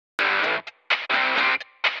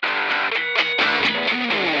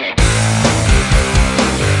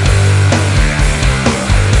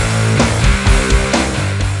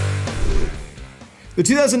The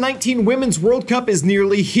 2019 Women's World Cup is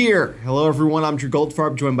nearly here. Hello everyone, I'm Drew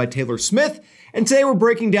Goldfarb, joined by Taylor Smith, and today we're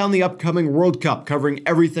breaking down the upcoming World Cup, covering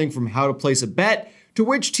everything from how to place a bet to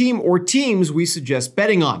which team or teams we suggest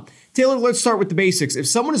betting on. Taylor, let's start with the basics. If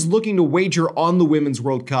someone is looking to wager on the Women's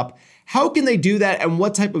World Cup, how can they do that and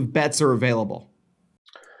what type of bets are available?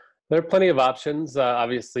 There are plenty of options.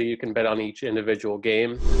 Obviously, you can bet on each individual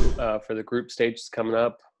game for the group stages coming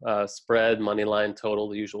up, spread, money line, total,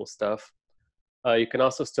 the usual stuff. You can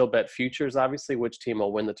also still bet futures, obviously, which team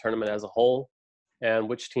will win the tournament as a whole and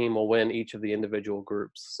which team will win each of the individual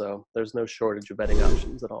groups. So there's no shortage of betting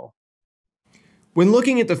options at all. When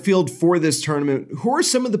looking at the field for this tournament, who are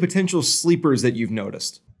some of the potential sleepers that you've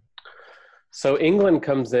noticed? So England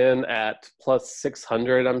comes in at plus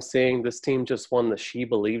 600, I'm seeing. This team just won the She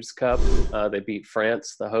Believes Cup. They beat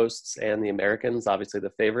France, the hosts, and the Americans, obviously the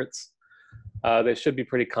favorites. They should be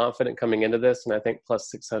pretty confident coming into this, and I think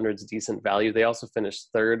plus 600 is decent value. They also finished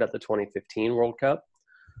third at the 2015 World Cup.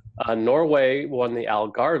 Norway won the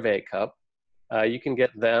Algarve Cup. You can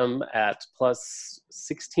get them at plus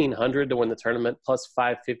 1,600 to win the tournament, plus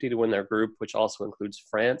 550 to win their group, which also includes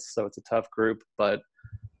France. So it's a tough group, but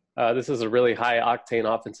this is a really high-octane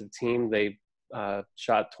offensive team. They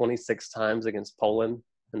shot 26 times against Poland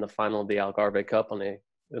in the final of the Algarve Cup on an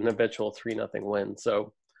eventual 3-0 win.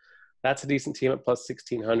 So that's a decent team at plus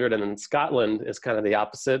 1,600. And then Scotland is kind of the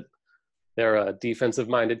opposite. They're a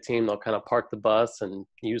defensive-minded team. They'll kind of park the bus and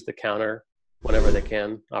use the counter whenever they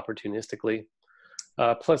can, opportunistically.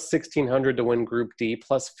 Plus 1,600 to win Group D,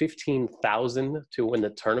 plus 15,000 to win the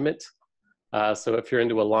tournament. So if you're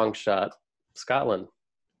into a long shot, Scotland.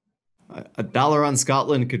 $1 on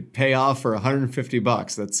Scotland could pay off for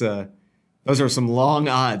 $150. Those are some long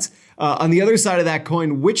odds. On the other side of that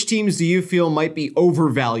coin, which teams do you feel might be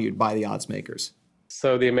overvalued by the odds makers?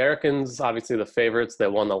 So the Americans, obviously the favorites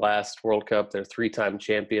that won the last World Cup, they're 3-time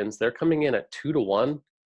champions. They're coming in at 2-1,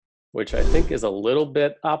 which I think is a little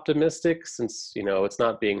bit optimistic since, it's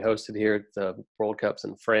not being hosted here. The World Cup's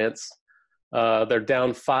in France. They're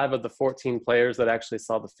down 5 of the 14 players that actually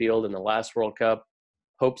saw the field in the last World Cup.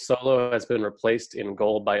 Hope Solo has been replaced in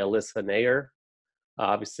goal by Alyssa Naeher.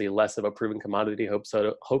 Obviously less of a proven commodity. Hope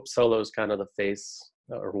Solo is kind of the face,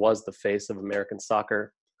 or was the face of American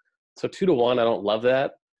soccer. So 2-1, I don't love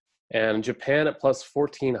that. And Japan at plus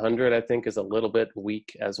 1,400, I think, is a little bit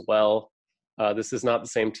weak as well. This is not the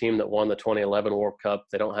same team that won the 2011 World Cup.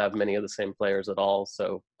 They don't have many of the same players at all.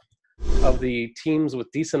 So of the teams with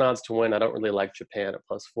decent odds to win, I don't really like Japan at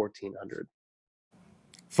plus 1,400.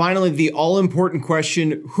 Finally, the all-important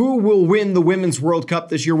question, who will win the Women's World Cup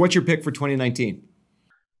this year? What's your pick for 2019?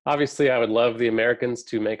 Obviously, I would love the Americans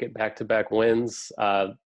to make it back-to-back wins.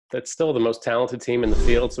 That's still the most talented team in the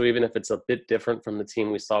field, so even if it's a bit different from the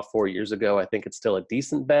team we saw 4 years ago, I think it's still a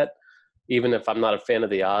decent bet. Even if I'm not a fan of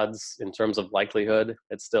the odds in terms of likelihood,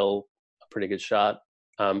 it's still a pretty good shot.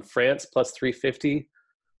 France plus 350,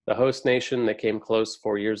 the host nation, they came close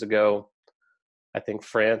 4 years ago. I think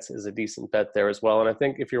France is a decent bet there as well. And I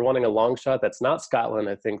think if you're wanting a long shot that's not Scotland,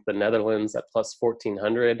 I think the Netherlands at plus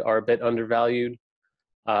 1,400 are a bit undervalued.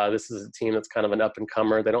 This is a team that's kind of an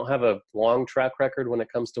up-and-comer. They don't have a long track record when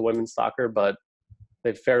it comes to women's soccer, but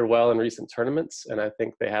they've fared well in recent tournaments, and I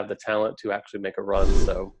think they have the talent to actually make a run.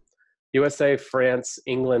 So USA, France,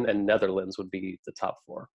 England, and Netherlands would be the top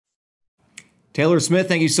 4. Taylor Smith,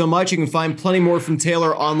 thank you so much. You can find plenty more from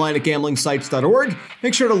Taylor online at gamblingsites.org.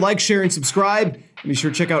 Make sure to like, share, and subscribe. And be sure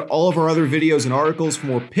to check out all of our other videos and articles for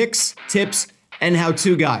more picks, tips, and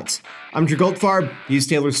how-to guides. I'm Drew Goldfarb. He's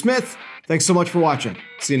Taylor Smith. Thanks so much for watching.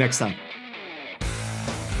 See you next time.